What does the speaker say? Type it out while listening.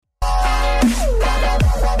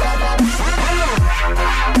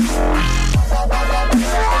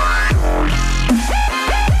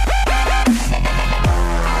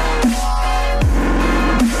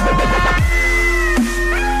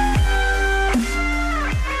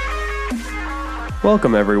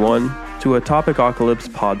Welcome, everyone, to a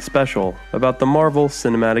Topicocalypse pod special about the Marvel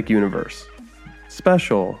Cinematic Universe.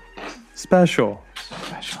 Special.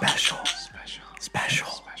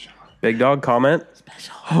 Big Dog, comment?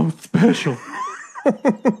 I'm special.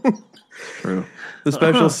 True. The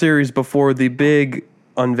special series before the big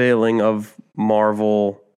unveiling of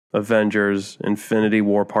Marvel Avengers Infinity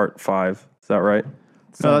War Part 5. Is that right?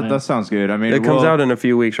 No, that sounds good. I mean, It comes out in a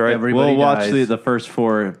few weeks, right? We'll watch the first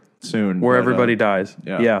four soon. Where everybody dies.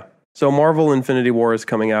 Yeah. So Marvel Infinity War is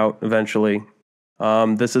coming out eventually.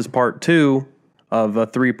 This is part 2 of a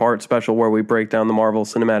 3-part special where we break down the Marvel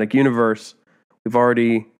Cinematic Universe. We've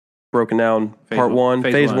already broken down part 1,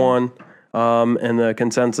 phase 1. And the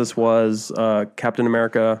consensus was Captain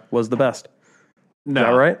America was the best. No. Is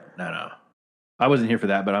that right? No. I wasn't here for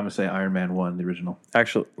that, but I'm going to say Iron Man 1, the original.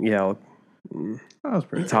 Actually, yeah. That was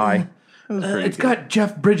pretty Tie. It's got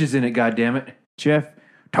Jeff Bridges in it, goddammit.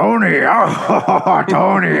 Tony. If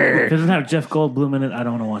it doesn't have Jeff Goldblum in it, I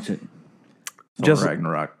don't want to watch it. Just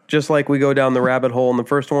Ragnarok. Just like we go down the rabbit hole in the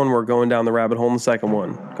first one, we're going down the rabbit hole in the second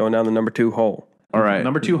one. Going down the number 2 hole. All right.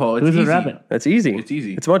 Number 2 hole. It's Who's easy. the rabbit? That's easy. It's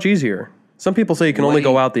easy. It's much easier. Some people say you can only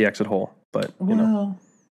go out the exit hole, but you know,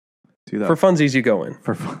 Do that for funsies you go in.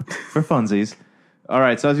 for funsies. All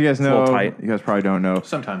right. So as you guys a know, little tight. you guys probably don't know.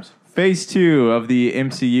 Sometimes. Phase 2 of the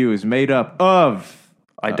MCU is made up of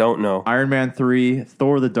I don't know. Iron Man 3,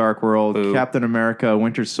 Thor: The Dark World, Boo. Captain America,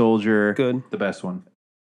 Winter Soldier, Good. The best one.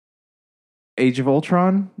 Age of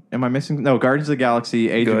Ultron. Am I missing? No, Guardians of the Galaxy,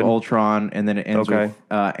 Age Good. of Ultron, and then it ends Okay. with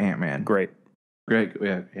Ant-Man. Great. Great.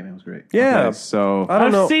 Yeah, Ant-Man was great. Yeah. Okay, so I don't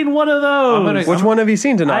I've know. seen one of those. Which one have you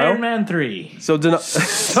seen, Denial? Iron Man 3. So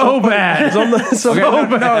So bad.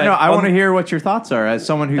 no, I want to hear what your thoughts are as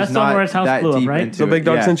someone who's That's the one not where his house that blew up, deep right? into So, Big it.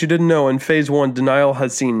 Dog, Yeah. since you didn't know, in Phase 1, Denial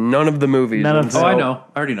has seen none of the movies. None of and them. Oh, I so- know.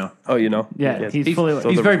 I already know. Oh, you know? Yeah, Yes. he's fully.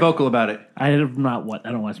 He's very vocal about it. I have not.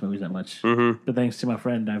 I don't watch movies that much. Mm-hmm. But thanks to my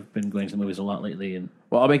friend, I've been going to the movies a lot lately. And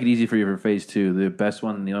Well, I'll make it easy for you for Phase 2. The best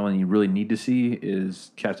one, the only one you really need to see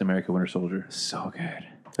is Captain America: Winter Soldier. So good.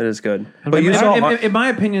 It is good. But you saw... In my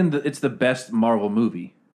opinion, it's the best Marvel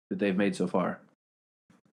movie that they've made so far.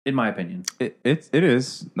 In my opinion. It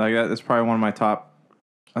is. Like, that's probably one of my top.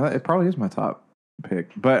 It probably is my top pick.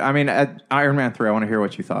 But, I mean, at Iron Man 3, I want to hear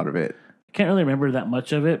what you thought of it. I can't really remember that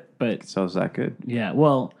much of it. But So is that good? yeah,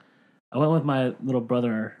 well, I went with my little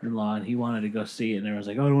brother-in-law, and he wanted to go see it. And everyone's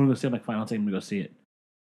like, "Oh, I don't want to go see it." I'm like, "Fine, I'll take him to go see it."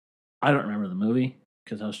 I don't remember the movie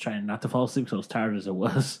because I was trying not to fall asleep because I was tired as it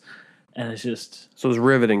was. And it's just So it's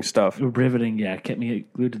riveting stuff. riveting. Yeah, it kept me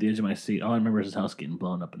glued to the edge of my seat. All I remember is his house getting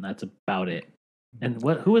blown up, and that's about it. And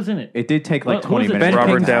who was in it? It did take like What- 20 who was it? minutes.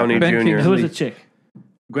 Robert Kingsley. Downey Ben Jr. Kingsley. Who was the chick?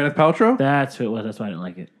 Gwyneth Paltrow? That's who it was. That's why I didn't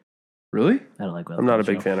like it. Really? I don't like. I'm not a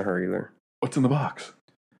big fan of her either. What's in the box?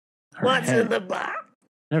 What's in the box?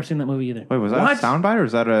 Never seen that movie either. Wait, was that What? a soundbite or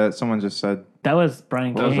was that someone just said? That was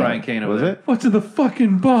Brian. That was Kane. Ryan Kane over Was there. it? What's in the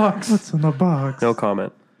fucking box? What's in the box? No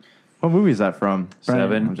comment. What movie is that from?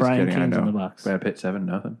 Seven. I'm just Brian kidding, I Kane's know. in the box. Brad Pitt, 7,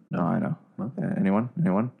 nothing. No, I know. Anyone?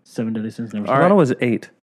 7 Deadly Sins. Never I seen. thought it was 8.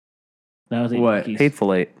 That was 8 What? monkeys.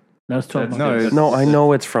 Hateful 8. That was 12 That's- monkeys. No, No, I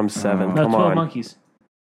know it's from 7. No, Come 12 on. monkeys.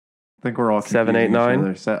 I think we're all 7, 8, confusing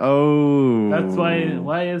 9? each other. Oh, That's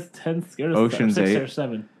why is 10 scared of Ocean's 6 8. or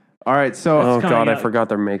 7? All right, so Oh, It's God, coming I out. forgot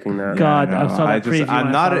they're making that. God, Yeah, I saw that preview when I'm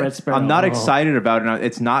I not. saw Red Sparrow. I'm not Oh. excited about it.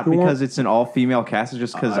 It's not Who because it's an all-female cast. It's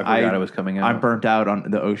just because I forgot it was coming out. I'm burnt out on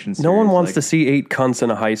the Ocean series. No one wants like, to see 8 cunts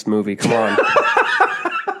in a heist movie. Come on.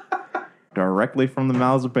 directly from the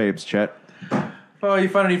mouths of babes, Chet. Oh, you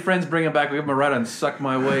find any friends, bring them back. We give them a ride on Suck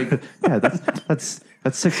My Wig. Yeah, that's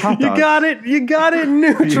 6 hot You dogs. got it. You got it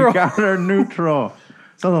neutral. You got her neutral.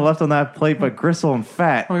 Something left on that plate but gristle and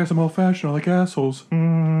fat. I guess I'm old-fashioned. I like assholes.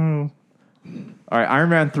 All right, Iron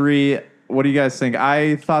Man 3. What do you guys think?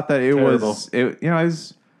 I thought that it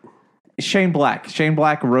was Shane Black. Shane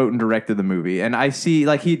Black wrote and directed the movie, and I see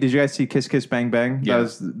did you guys see Kiss Kiss Bang Bang? Yeah. That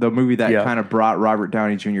was the movie that Yeah. kind of brought Robert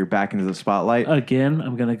Downey Jr. back into the spotlight. Again,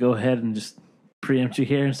 I'm going to go ahead and just preempt you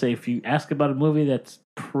here and say if you ask about a movie that's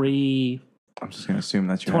pre-2016, I'm just gonna assume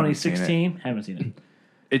that you haven't seen it. haven't seen it.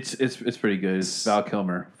 It's pretty good. It's Val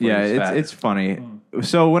Kilmer. Yeah, it's funny.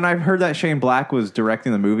 So when I heard that Shane Black was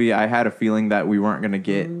directing the movie, I had a feeling that we were gonna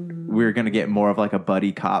get more of like a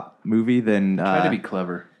buddy cop movie than Try to be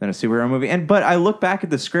clever. than a superhero movie. But I look back at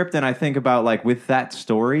the script and I think about like with that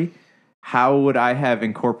story, how would I have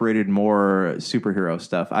incorporated more superhero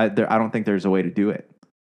stuff? I don't think there's a way to do it.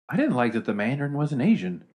 I didn't like that the Mandarin wasn't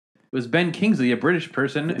Asian. It was Ben Kingsley, a British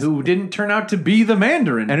person who didn't turn out to be the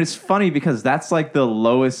Mandarin. And it's funny because that's like the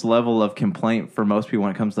lowest level of complaint for most people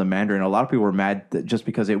when it comes to the Mandarin. A lot of people were mad that just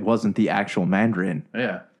because it wasn't the actual Mandarin.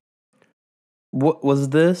 Yeah. What was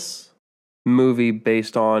this movie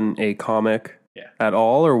based on a comic at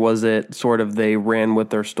all, or was it sort of they ran with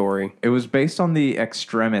their story? It was based on the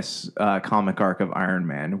Extremis comic arc of Iron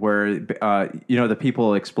Man, where the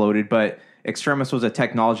people exploded, but Extremis was a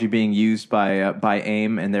technology being used by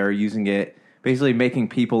AIM, and they're using it, basically making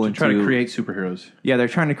people into trying to create superheroes. Yeah, they're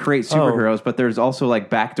trying to create superheroes, but there's also like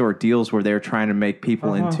backdoor deals where they're trying to make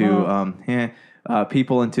people into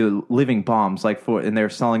living bombs, and they're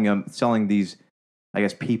selling these,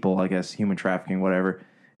 human trafficking, whatever.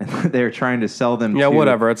 And they're trying to sell them. Yeah, to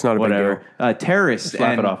whatever. It's not a big deal. Terrorists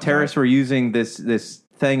terrorists were using this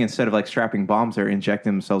thing instead of like strapping bombs. They're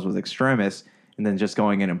injecting themselves with extremists and then just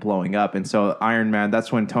going in and blowing up. And so Iron Man,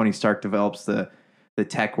 that's when Tony Stark develops the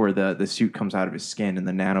tech where the suit comes out of his skin and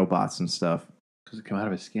the nanobots and stuff. Does it come out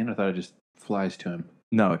of his skin? I thought it just flies to him.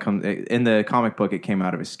 No, it comes in the comic book. It came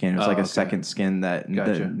out of his skin. It was a second skin that the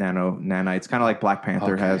nanites, kind of like Black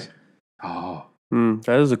Panther has. Oh,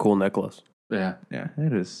 that is a cool necklace. Yeah,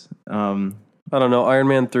 it is. I don't know. Iron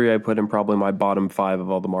Man 3, I put in probably my bottom 5 of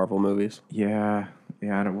all the Marvel movies. Yeah,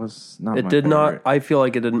 and it was not. It did not. I feel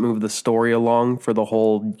like it didn't move the story along for the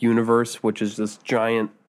whole universe, which is this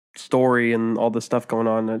giant story and all this stuff going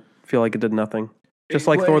on. I feel like it did nothing. Just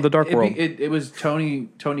like Thor: The Dark World. It was Tony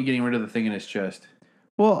getting rid of the thing in his chest.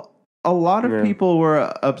 Well, a lot of people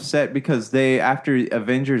were upset because after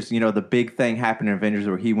Avengers, the big thing happened in Avengers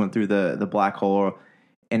where he went through the black hole,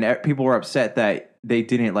 and people were upset that they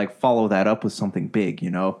didn't like follow that up with something big.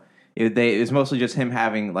 It was mostly just him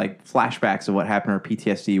having like flashbacks of what happened or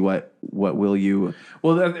PTSD. What will you?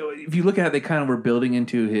 Well, if you look at it, they kind of were building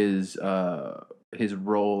into his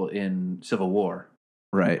role in Civil War,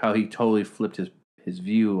 right? How he totally flipped his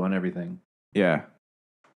view on everything. Yeah.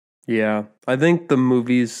 Yeah, I think the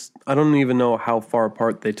movies, I don't even know how far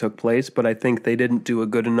apart they took place, but I think they didn't do a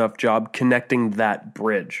good enough job connecting that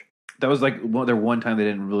bridge. That was like their one time they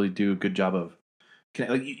didn't really do a good job of.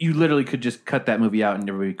 Like you literally could just cut that movie out and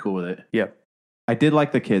everybody be cool with it. Yeah. I did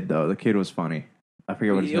like the kid, though. The kid was funny. I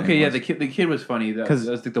forget what his name was. Yeah, the kid was funny. That was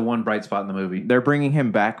like the one bright spot in the movie. They're bringing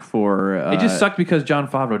him back for... it just sucked because Jon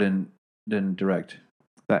Favreau didn't direct.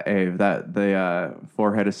 The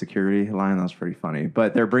four-headed security line, that was pretty funny.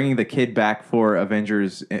 But they're bringing the kid back for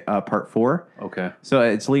Avengers Part 4. Okay. So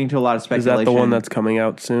it's leading to a lot of speculation. Is that the one that's coming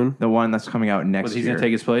out soon? The one that's coming out next year. He's going to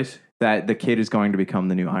take his place? That the kid is going to become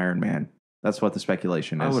the new Iron Man. That's what the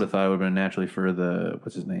speculation is. I would have thought it would have been naturally for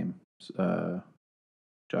what's his name?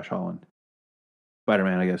 Josh Holland.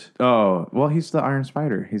 Spider-Man, I guess. Oh, well, he's the Iron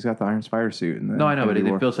Spider. He's got the Iron Spider suit. No, I know, but they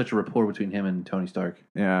built such a rapport between him and Tony Stark.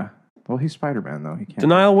 Yeah. Well, he's Spider-Man, though. He can't.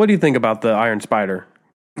 Denial, what do you think about the Iron Spider?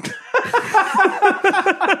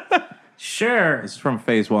 Sure. It's from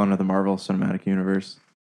Phase 1 of the Marvel Cinematic Universe.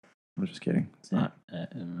 I'm just kidding. It's not.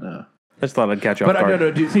 No. I just thought I'd catch up. But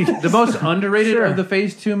no, dude, the most underrated of the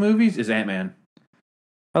Phase 2 movies is Ant-Man.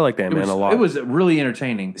 I liked Ant-Man a lot. It was really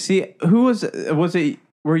entertaining. See, who was it?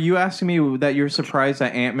 Were you asking me that you're surprised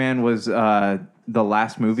that Ant-Man was the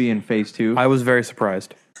last movie in Phase 2? I was very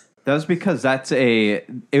surprised. That was because it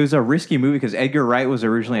was a risky movie because Edgar Wright was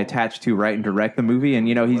originally attached to write and direct the movie, and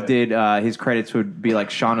he did his credits would be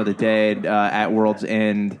like Shaun of the Dead, At World's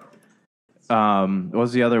End. What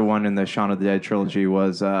was the other one in the Shaun of the Dead trilogy?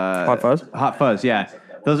 Was Hot Fuzz? Hot Fuzz, yeah.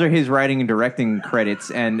 Those are his writing and directing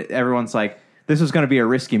credits, and everyone's like, this was going to be a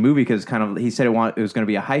risky movie because he said it was going to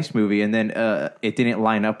be a heist movie, and then it didn't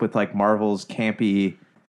line up with like Marvel's campy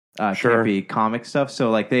comic stuff.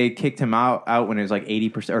 So like they kicked him out when it was like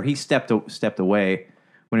 80%, or he stepped away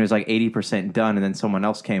when it was like 80% done, and then someone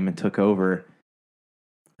else came and took over.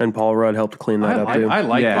 And Paul Rudd helped clean that up too. I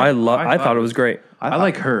thought it was great. I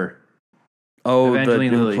like her. Oh,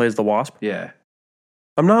 who plays the Wasp? Yeah.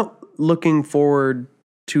 I'm not looking forward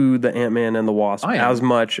to the Ant-Man and the Wasp as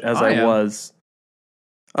much as I was.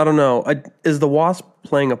 I don't know. Is the Wasp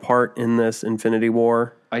playing a part in this Infinity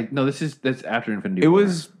War? No, that's after Infinity War. It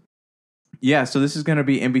was. Yeah, so this is going to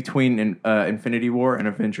be in between Infinity War and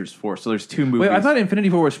Avengers 4. So there's 2 movies. Wait, I thought Infinity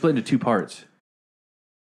War was split into 2 parts.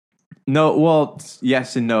 No, well,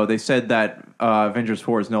 yes and no. They said that Avengers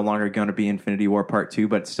 4 is no longer going to be Infinity War Part 2,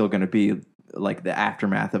 but it's still going to be like the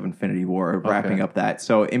aftermath of Infinity War, wrapping up that.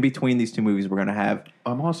 So in between these 2 movies, we're going to have...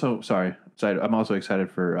 I'm also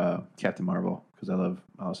excited for Captain Marvel because I love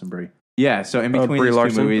Alison Brie. Yeah, so in between these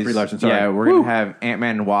 2 movies, Brie Larson, sorry. Yeah, we're going to have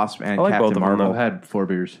Ant-Man and Wasp and Captain Marvel. I've had 4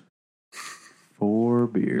 beers. 4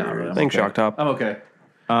 beers. Not really. Thanks, Shock Top. I'm okay.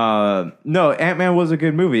 No, Ant-Man was a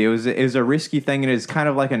good movie. It was a risky thing, and it's kind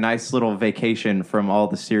of like a nice little vacation from all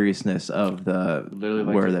the seriousness of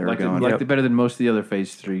where they were going. Better than most of the other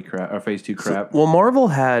Phase 3 crap or Phase 2 crap. Well, Marvel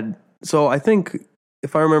had. So I think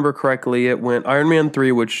if I remember correctly, it went Iron Man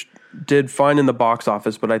 3, which did fine in the box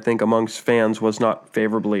office, but I think amongst fans wasn't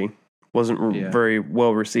very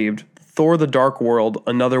well received. Thor: The Dark World,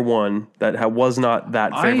 another one that was not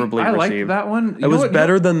that favorably I received. liked that one. It was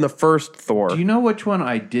better than the first Thor. Do you know which one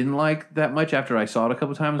I didn't like that much after I saw it a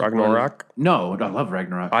couple times? Ragnarok? No, I love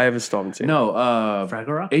Ragnarok. I still haven't seen it. No,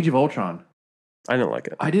 Ragnarok? Age of Ultron. I didn't like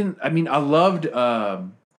it. I loved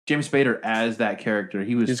James Spader as that character.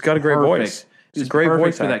 He's got a great voice. He's a great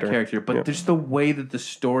voice for actor. that character, but just the way that the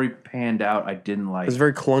story panned out, I didn't like. It's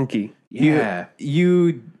very clunky. Yeah.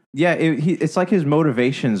 It's like his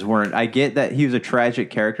motivations weren't. I get that he was a tragic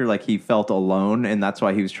character, like he felt alone, and that's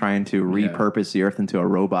why he was trying to repurpose the Earth into a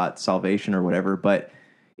robot salvation or whatever. But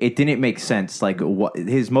it didn't make sense. Like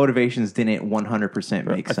his motivations didn't 100%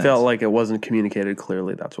 make sense. I felt like it wasn't communicated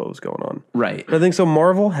clearly. That's what was going on. Right. I think so.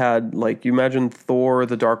 Marvel had, like, you imagine Thor: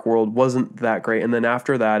 The Dark World wasn't that great, and then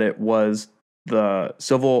after that, it was the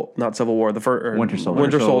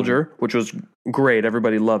Winter Soldier, which was great.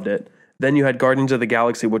 Everybody loved it. Then you had Guardians of the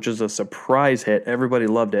Galaxy, which is a surprise hit. Everybody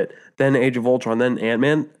loved it. Then Age of Ultron. Then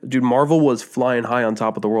Ant-Man. Dude, Marvel was flying high on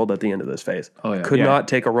top of the world at the end of this phase. Oh, yeah. Could not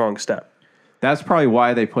take a wrong step. That's probably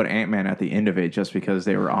why they put Ant-Man at the end of it, just because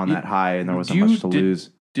they were on that high and there wasn't much to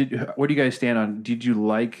lose. Where do you guys stand on? Did you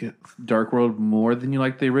like Dark World more than you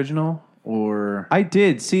liked the original? Or I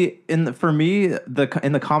did. See, for me,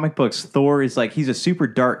 in the comic books, Thor is like, he's a super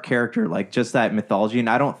dark character, like just that mythology, and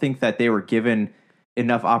I don't think that they were given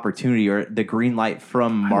enough opportunity or the green light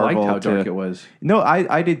from Marvel. I liked how dark it was. No,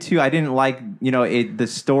 I did too. I didn't like, the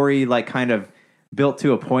story like kind of built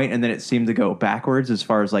to a point and then it seemed to go backwards as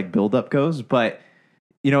far as like buildup goes. But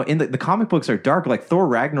in the comic books are dark. Like Thor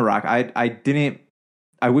Ragnarok,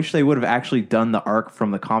 I wish they would have actually done the arc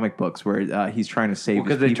from the comic books where he's trying to save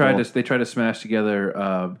because they tried to smash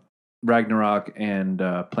together Ragnarok and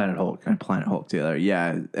Planet Hulk together.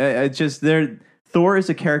 Yeah, it's just Thor is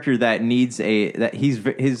a character that needs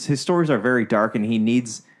his stories are very dark, and he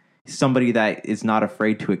needs somebody that is not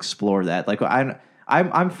afraid to explore that. Like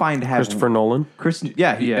I'm fine to have Christopher Nolan.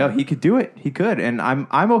 He could do it. He could, and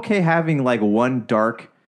I'm okay having like one dark.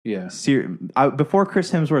 Yeah. Before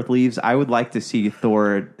Chris Hemsworth leaves, I would like to see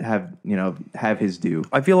Thor have his due.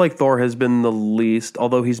 I feel like Thor has been the least,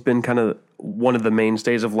 although he's been kind of one of the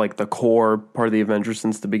mainstays of like the core part of the Avengers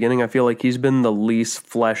since the beginning. I feel like he's been the least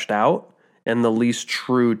fleshed out and the least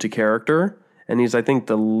true to character, and he's, I think,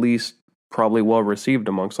 the least probably well received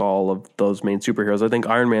amongst all of those main superheroes. I think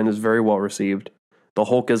Iron Man is very well received. The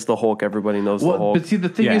Hulk is the Hulk. Everybody knows the Hulk. But see, the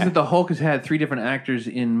thing is that the Hulk has had 3 different actors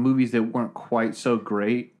in movies that weren't quite so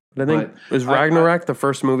great. But I think Ragnarok the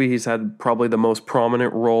first movie he's had probably the most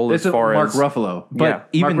prominent role as far Mark as Ruffalo. But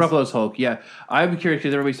Mark Ruffalo's Hulk. Yeah, I'd be curious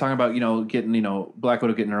because everybody's talking about getting Black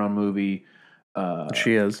Widow getting her own movie.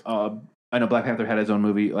 She is. I know Black Panther had his own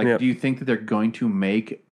movie. Like, do you think that they're going to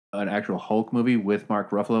make an actual Hulk movie with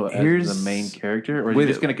Mark Ruffalo as the main character, or is he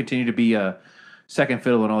just going to continue to be a second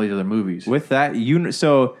fiddle in all these other movies? With that,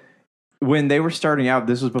 so when they were starting out,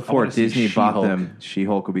 this was before Disney bought them.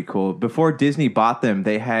 She-Hulk would be cool. Before Disney bought them,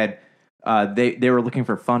 they had they were looking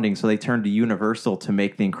for funding, so they turned to Universal to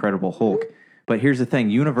make the Incredible Hulk. But here's the thing: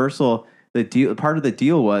 Universal, part of the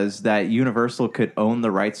deal was that Universal could own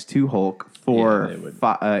the rights to Hulk for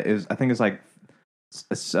I think it's like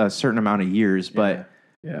a certain amount of years, but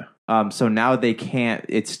so now they can't.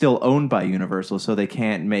 It's still owned by Universal, so they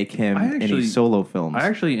can't make him any solo films. I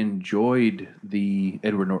actually enjoyed the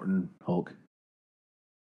Edward Norton Hulk.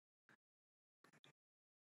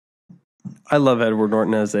 I love Edward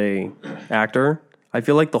Norton as a actor. I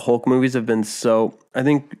feel like the Hulk movies have been so. I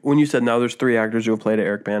think when you said now there's 3 actors who have played it: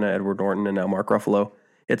 Eric Bana, Edward Norton, and now Mark Ruffalo.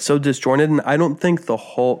 It's so disjointed, and I don't think the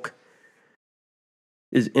Hulk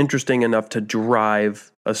is interesting enough to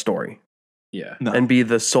drive a story. Yeah. No. And be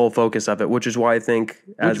the sole focus of it, which is why I think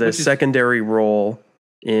as a secondary role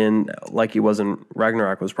in like he was in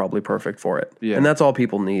Ragnarok was probably perfect for it. Yeah. And that's all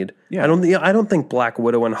people need. Yeah. I don't think Black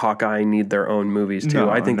Widow and Hawkeye need their own movies too.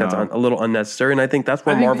 I think that's a little unnecessary, and I think that's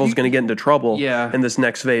where Marvel's going to get into trouble in this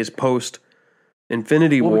next phase post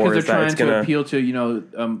Infinity War. Because they're trying to appeal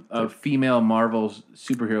to a female Marvel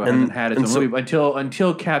superhero hasn't had its own movie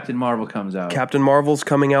until Captain Marvel comes out. Captain Marvel's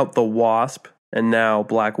coming out, the Wasp, and now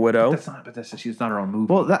Black Widow. She's not her own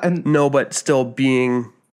movie. Well, but still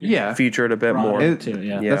being featured a bit more.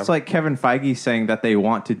 That's like Kevin Feige saying that they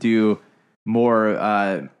want to do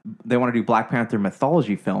more. They want to do Black Panther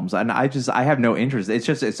mythology films, and I have no interest. It's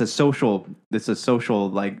a social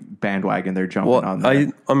like bandwagon they're jumping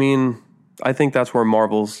on. I think that's where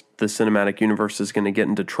the cinematic universe is going to get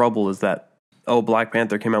into trouble. Is that oh, Black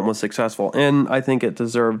Panther came out and was successful. And I think it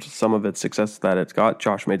deserved some of its success that it's got.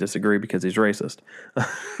 Josh may disagree because he's racist.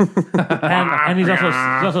 and he's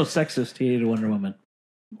also sexist. He hated Wonder Woman.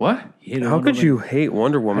 What? How could you hate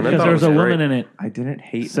Wonder Woman? Because there was a woman in it. I didn't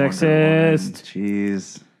hate sexist. Wonder Woman.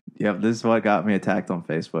 Jeez. Yep, this is what got me attacked on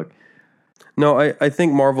Facebook. No, I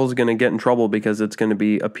think Marvel's going to get in trouble because it's going to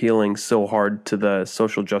be appealing so hard to the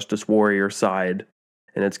social justice warrior side.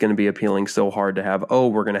 And it's going to be appealing so hard to have,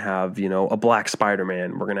 we're going to have, a black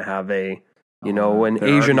Spider-Man. We're going to have an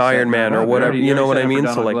Asian Iron Man or whatever. You know what I mean?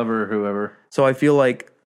 So like, Glover or whoever. So I feel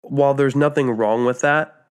like while there's nothing wrong with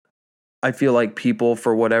that, I feel like people,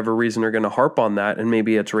 for whatever reason, are going to harp on that, and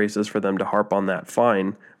maybe it's racist for them to harp on that,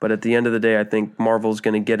 fine. But at the end of the day, I think Marvel's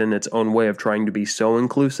going to get in its own way of trying to be so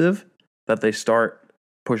inclusive that they start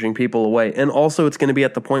pushing people away. And also, it's going to be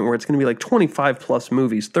at the point where it's going to be like 25-plus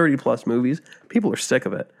movies, 30-plus movies. People are sick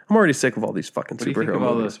of it. I'm already sick of all these fucking superhero movies. What do you think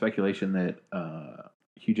of all the speculation that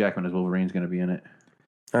Hugh Jackman as Wolverine's going to be in it?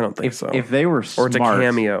 I don't think so. If they were smart, or it's a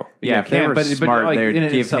cameo. Yeah, if they were smart, like, they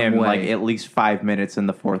would give him like at least 5 minutes in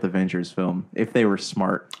the fourth Avengers film. If they were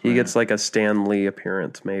smart, he gets like a Stan Lee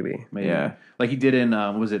appearance, maybe. Yeah, like he did in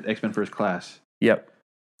was it X-Men First Class? Yep,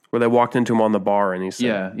 where they walked into him on the bar and he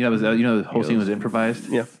said, "Yeah, the whole scene was improvised."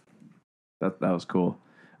 Yeah, that was cool.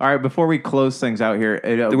 All right, before we close things out here,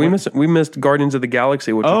 we missed Guardians of the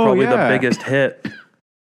Galaxy, which was probably the biggest hit.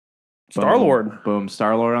 Star-Lord. Boom.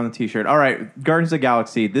 Star-Lord on the t-shirt. All right. Guardians of the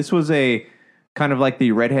Galaxy. This was a kind of like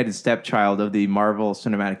the redheaded stepchild of the Marvel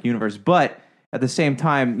Cinematic Universe. But at the same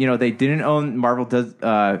time, they didn't own...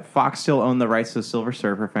 Fox still owned the rights to Silver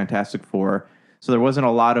Surfer, Fantastic Four. So there wasn't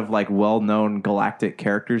a lot of like well-known galactic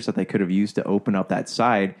characters that they could have used to open up that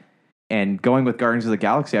side. And going with Guardians of the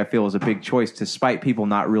Galaxy, I feel, was a big choice, despite people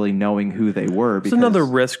not really knowing who they were. It's another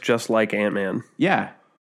risk, just like Ant-Man. Yeah.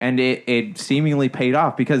 And it seemingly paid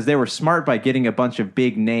off because they were smart by getting a bunch of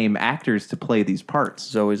big name actors to play these parts.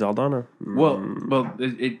 Zoe Saldana. Well,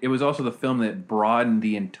 it was also the film that broadened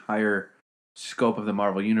the entire scope of the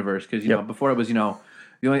Marvel universe because before it was the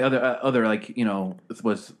only other like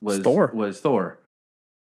was Thor.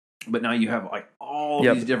 But now you have like all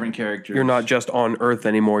these different characters. You're not just on Earth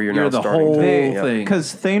anymore. You're now the starting whole thing.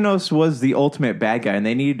 Because Thanos was the ultimate bad guy, and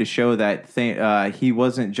they needed to show that he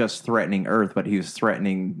wasn't just threatening Earth, but he was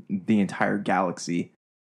threatening the entire galaxy.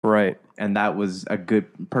 Right. And that was a good,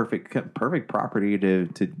 perfect property to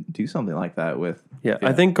do something like that with. Yeah,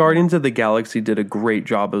 I think Guardians of the Galaxy did a great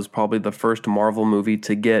job. It was probably the first Marvel movie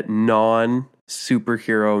to get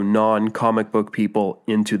non-superhero, non-comic book people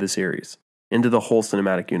into the series. Into the whole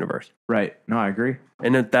cinematic universe. Right. No, I agree.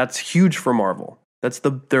 And that's huge for Marvel. They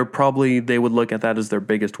would look at that as their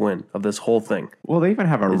biggest win of this whole thing. Well, they even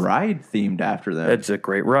have a ride themed after that. It's a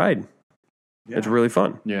great ride. Yeah. It's really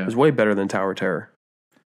fun. Yeah. It's way better than Tower of Terror.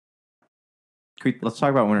 Let's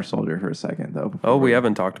talk about Winter Soldier for a second, though. We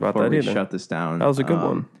haven't talked about that either. Shut this down. That was a good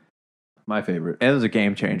one. My favorite. It was a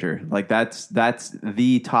game changer. Like that's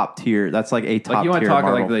the top tier. That's like a top tier. Like you want to talk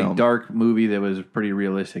like the dark movie that was pretty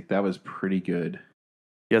realistic. That was pretty good.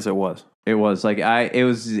 Yes, it was. It was like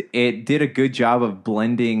it did a good job of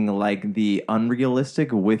blending like the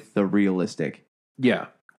unrealistic with the realistic. Yeah.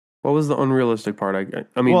 What was the unrealistic part?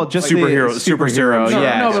 I mean, well, just superhero.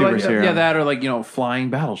 Yeah, that or like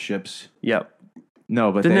flying battleships. Yep.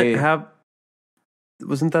 No, but didn't it have?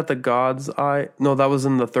 Wasn't that the God's Eye? No, that was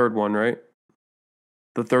in the third one, right?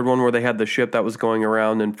 The third one where they had the ship that was going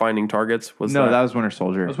around and finding targets. That was Winter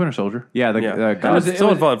Soldier. It was Winter Soldier. Yeah, it was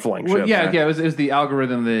flying ships. It was the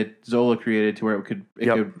algorithm that Zola created to where it could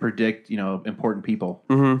predict important people.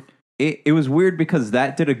 Mm-hmm. It was weird because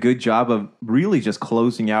that did a good job of really just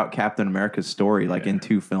closing out Captain America's story in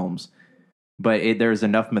 2 films. But there's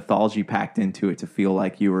enough mythology packed into it to feel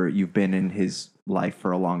like you've been in his life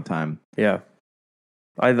for a long time. Yeah.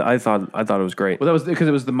 I thought it was great. Well, that was because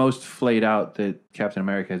it was the most flayed out that Captain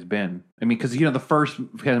America has been. I mean, because the first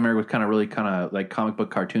Captain America was kind of like comic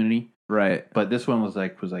book cartoony, right? But this one was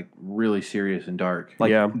really serious and dark.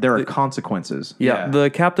 There are consequences. Yeah,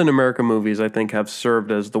 the Captain America movies I think have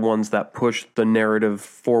served as the ones that pushed the narrative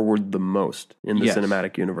forward the most in the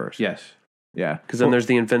cinematic universe. Yes, yeah. Because then there's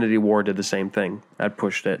the Infinity War did the same thing. That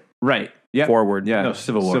pushed it right forward. Yeah, no,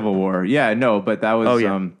 Civil War. Yeah, no, but that was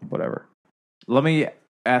whatever. Let me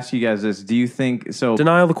ask you guys this: do you think so?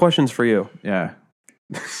 Denial the questions for you. Yeah.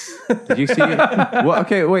 Did you see it? Well,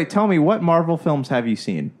 okay, wait. Tell me, what Marvel films have you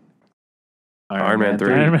seen? Iron Man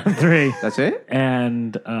 3. Iron Man 3. That's it.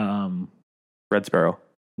 And Red Sparrow.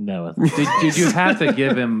 No. Did you have to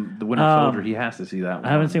give him the Winter Soldier? He has to see that one.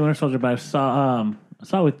 I haven't seen Winter Soldier, but I saw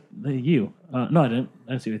it with you. No, I didn't.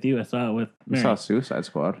 I didn't see it with you. I saw it with Mary. You saw Suicide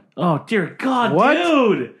Squad. Oh dear God, what?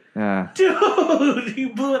 dude! Yeah. Dude, he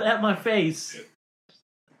blew it at my face.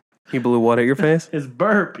 He blew what at your face? His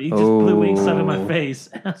burp. He just blew Wingstop in my face.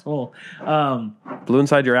 Asshole. Blew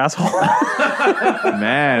inside your asshole?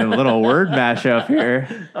 Man, a little word mashup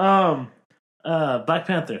here. Black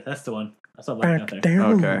Panther. That's the one. I saw Black Panther.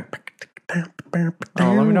 Okay.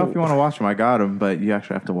 Oh, let me know if you want to watch them. I got them, but you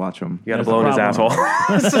actually have to watch them. You got to blow in his asshole.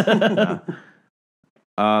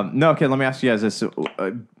 No, okay, let me ask you guys this.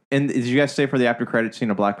 And did you guys stay for the after credit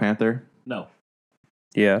scene of Black Panther? No.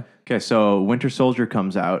 Yeah. Okay, so Winter Soldier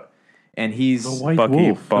comes out, and he's the White Bucky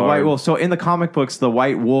Wolf. The White Wolf. So in the comic books, the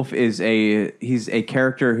White Wolf is he's a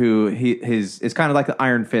character who it's kind of like the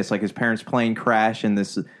Iron Fist. Like his parents' plane crash in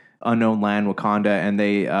this unknown land, Wakanda, and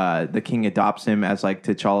the king adopts him as like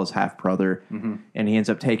T'Challa's half brother, and he ends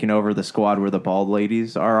up taking over the squad where the bald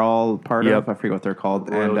ladies are all part of. I forget what they're called.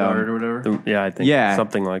 Royal Guard or whatever. Yeah, I think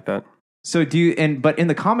something like that. So but in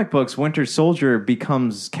the comic books, Winter Soldier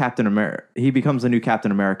becomes Captain America. He becomes the new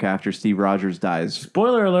Captain America after Steve Rogers dies.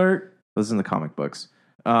 Spoiler alert. Those in the comic books.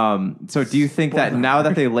 So do you think that now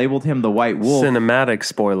that they labeled him the White Wolf, cinematic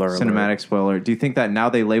spoiler, do you think that now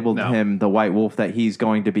they labeled him the White Wolf that he's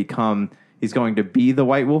going to be the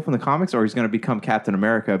White Wolf in the comics, or he's going to become Captain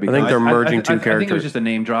America? Because I think they're merging two characters. I think it was just a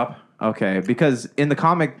name drop. Okay, because in the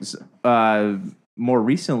comics, more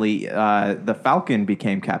recently, the Falcon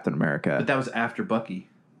became Captain America. But that was after Bucky.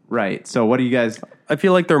 Right. So what do you guys... I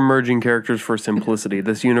feel like they're merging characters for simplicity.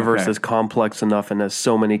 This universe is complex enough and has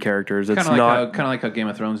so many characters. It's kind not of like how Game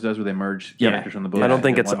of Thrones does, where they merge characters from the book. I don't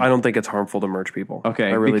think it's harmful to merge people.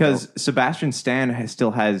 Okay, really because don't. Sebastian Stan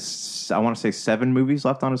still has, I want to say, 7 movies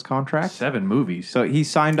left on his contract. 7 movies. So he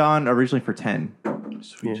signed on originally for 10.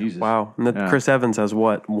 Sweet Jesus! Wow. And Chris Evans has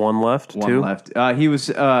what? 1 left? 1 2 left. He was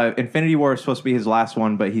Infinity War was supposed to be his last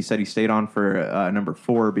one, but he said he stayed on for number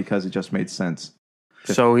 4 because it just made sense.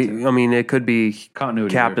 So it could be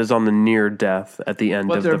continuity. Cap is on the near death at the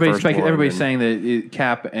end of the first one. Everybody's saying that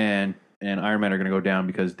Cap and Iron Man are going to go down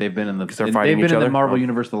because they've been in the the Marvel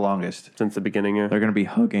universe the longest since the beginning. Yeah. They're going to be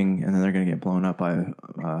hugging, and then they're going to get blown up by.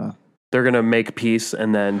 They're going to make peace,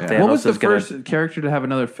 and then Thanos what was the is going first character to have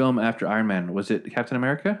another film after Iron Man? Was it Captain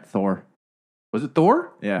America? Thor. Was it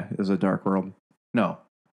Thor? Yeah, it was a Dark World. No.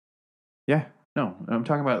 Yeah. No, I'm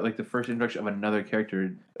talking about like the first introduction of another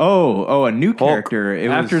character. Oh, a new character. It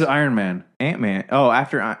after was the Iron Man. Ant-Man. Oh,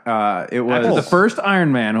 after it was after the first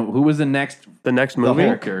Iron Man. Who was the next? The next movie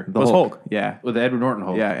was Hulk. Yeah, with the Edward Norton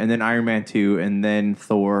Hulk. Yeah, and then Iron Man 2, and then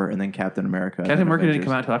Thor, and then Captain America. Captain America didn't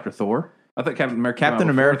come out until after Thor. I thought Captain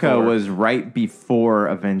America was right before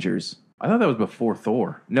Avengers. I thought that was before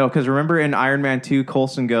Thor. No, because remember in Iron Man 2,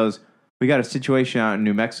 Coulson goes, "We got a situation out in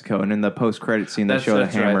New Mexico," and in the post-credit scene they show the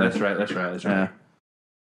hammer. That's right. Yeah.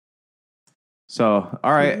 So,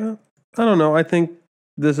 all right. Yeah. I don't know. I think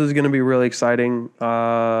this is going to be really exciting.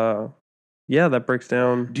 That breaks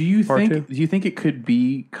down. Do you think it could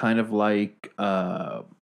be kind of like how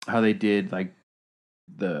they did like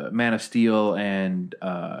the Man of Steel and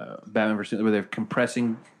Batman vs. where they're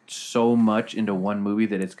compressing so much into one movie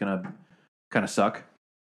that it's going to kind of suck?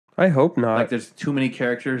 I hope not. Like there's too many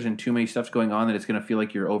characters and too many stuff's going on that it's going to feel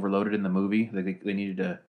like you're overloaded in the movie. Like they needed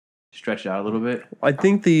to stretch it out a little bit. I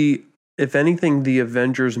think if anything, the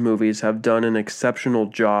Avengers movies have done an exceptional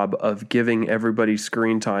job of giving everybody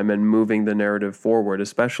screen time and moving the narrative forward,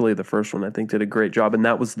 especially the first one, I think did a great job. And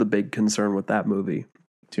that was the big concern with that movie.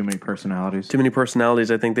 Too many personalities.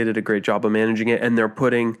 I think they did a great job of managing it. And they're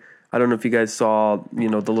putting, I don't know if you guys saw,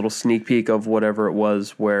 the little sneak peek of whatever it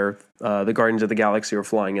was where the Guardians of the Galaxy are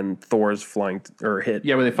flying and Thor's flying or hit.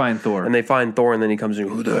 Yeah, where they find Thor. And they find Thor and then he comes in,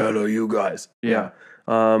 who the hell are you guys? Yeah.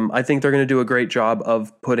 I think they're going to do a great job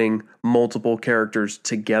of putting multiple characters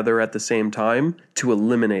together at the same time to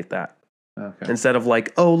eliminate that. Okay. Instead of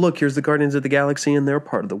like, oh, look, here's the Guardians of the Galaxy and they're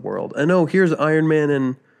part of the world. And oh, here's Iron Man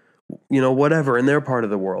and, whatever, and they're part of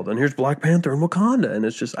the world. And here's Black Panther and Wakanda. And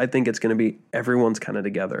it's just, I think it's going to be everyone's kind of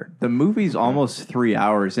together. The movie's almost 3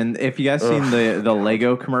 hours. And if you guys seen the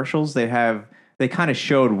Lego commercials, they kind of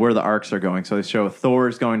showed where the arcs are going. So they show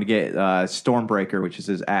Thor's going to get Stormbreaker, which is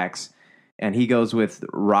his axe. And he goes with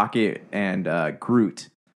Rocket and Groot,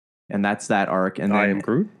 and that's that arc. And then I am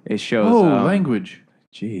Groot. It shows language.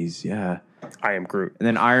 Jeez, yeah. I am Groot. And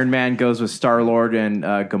then Iron Man goes with Star-Lord and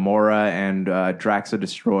Gamora and Drax the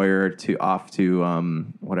Destroyer off to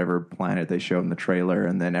whatever planet they showed in the trailer,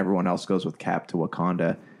 and then everyone else goes with Cap to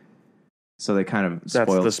Wakanda. So they kind of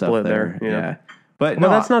spoiled the stuff split there. Yeah. But no,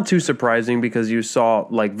 that's not too surprising because you saw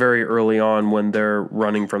like very early on when they're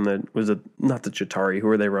running from not the Chitauri, who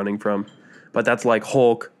are they running from? But that's like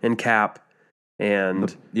Hulk and Cap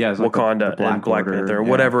and Wakanda like the and Black Panther,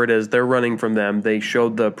 whatever it is. They're running from them. They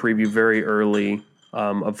showed the preview very early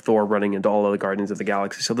of Thor running into all of the Guardians of the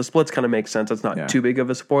Galaxy. So the splits kind of make sense. It's not too big of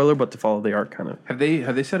a spoiler, but to follow the arc kind of. Have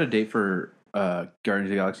they set a date for Guardians of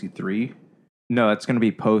the Galaxy 3? No, it's going to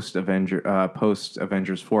be post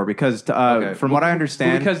Avengers 4 because from what I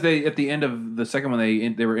understand, because they at the end of the second one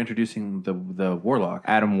they were introducing the Warlock,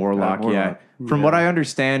 Adam Warlock. Yeah, from what I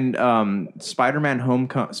understand,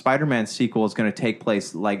 Spider-Man sequel is going to take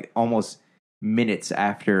place like almost minutes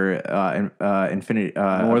after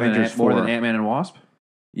Avengers 4. More than Ant-Man and Wasp.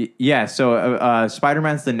 Yeah, so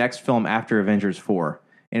Spider-Man's the next film after Avengers 4,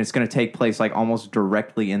 and it's going to take place like almost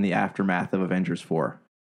directly in the aftermath of Avengers 4.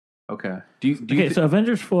 Okay. So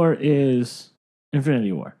Avengers 4 is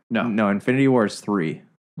Infinity War. No, Infinity War is 3.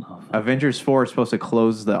 Oh, Avengers 4 is supposed to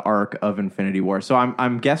close the arc of Infinity War. So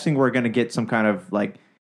I'm guessing we're going to get some kind of like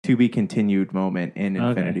to be continued moment in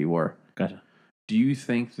Infinity War. Gotcha. Do you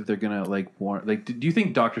think that they're going to do you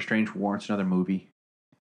think Doctor Strange warrants another movie?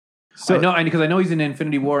 So because I know he's in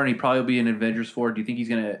Infinity War and he probably will be in Avengers 4. Do you think he's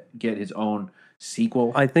going to get his own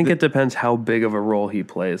sequel? I think it depends how big of a role he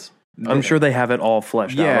plays. I'm sure they have it all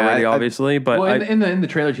fleshed out already, obviously. But in the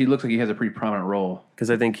trailers, he looks like he has a pretty prominent role because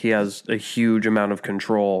I think he has a huge amount of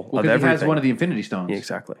control of everything. He has one of the Infinity Stones. Yeah,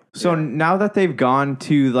 exactly. So now that they've gone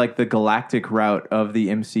to like the galactic route of the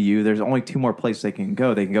MCU, there's only two more places they can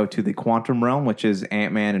go. They can go to the quantum realm, which is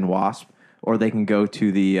Ant-Man and Wasp, or they can go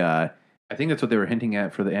to the. I think that's what they were hinting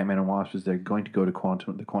at for the Ant-Man and Wasp is they're going to go to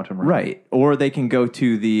the quantum realm. Right. Or they can go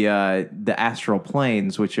to the astral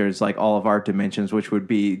planes, which is like all of our dimensions, which would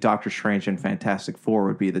be Doctor Strange and Fantastic Four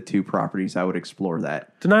would be the two properties I would explore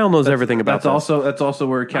that. Denial knows everything about that. That's also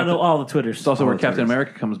where I know all the Twitters. It's also where Captain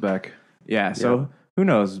America comes back. Yeah, so who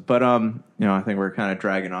knows? But I think we're kind of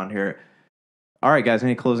dragging on here. All right, guys,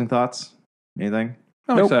 any closing thoughts? Anything?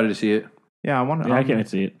 I'm excited to see it. Yeah, I can't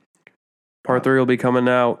see it. Part 3 will be coming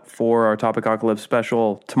out for our Topicocalypse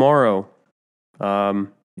special tomorrow.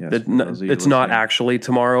 It's not actually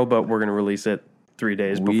tomorrow, but we're going to release it 3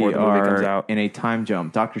 days before the movie comes out. In a time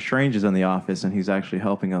jump. Doctor Strange is in the office, and he's actually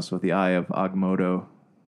helping us with the Eye of Agamotto.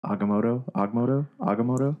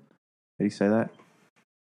 Agamotto? Did he say that?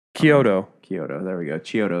 Kyoto. There we go.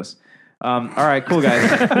 Chiodos. All right, cool,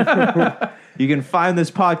 guys. You can find this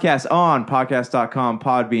podcast on podcast.com,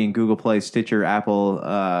 Podbean, Google Play, Stitcher, Apple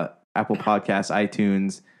Podcasts,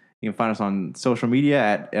 iTunes. You can find us on social media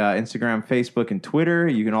at Instagram, Facebook, and Twitter.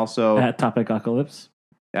 You can also... At Topicocalypse.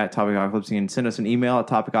 At Topicocalypse. You can send us an email at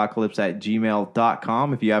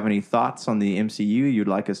topicocalypse@gmail.com. If you have any thoughts on the MCU you'd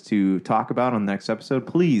like us to talk about on the next episode,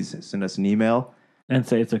 please send us an email. And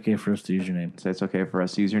say it's okay for us to use your name. Say it's okay for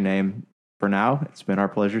us to use your name. For now, it's been our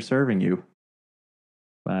pleasure serving you.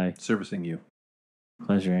 Bye. Servicing you.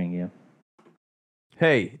 Pleasuring you.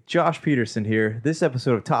 Hey, Josh Peterson here. This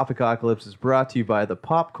episode of Topicocalypse is brought to you by the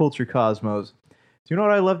Pop Culture Cosmos. Do you know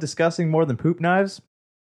what I love discussing more than poop knives?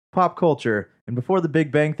 Pop culture. And before the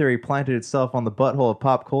Big Bang Theory planted itself on the butthole of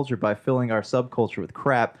pop culture by filling our subculture with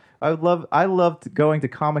crap, I loved going to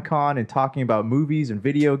Comic-Con and talking about movies and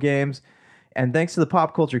video games. And thanks to the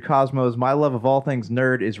Pop Culture Cosmos, my love of all things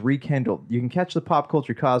nerd is rekindled. You can catch the Pop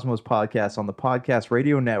Culture Cosmos podcast on the Podcast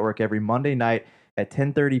Radio Network every Monday night at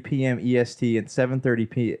 10:30 p.m. EST and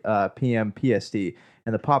 7:30 p.m. PST,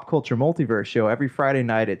 and the Pop Culture Multiverse show every Friday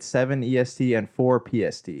night at 7 EST and 4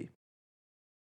 PST.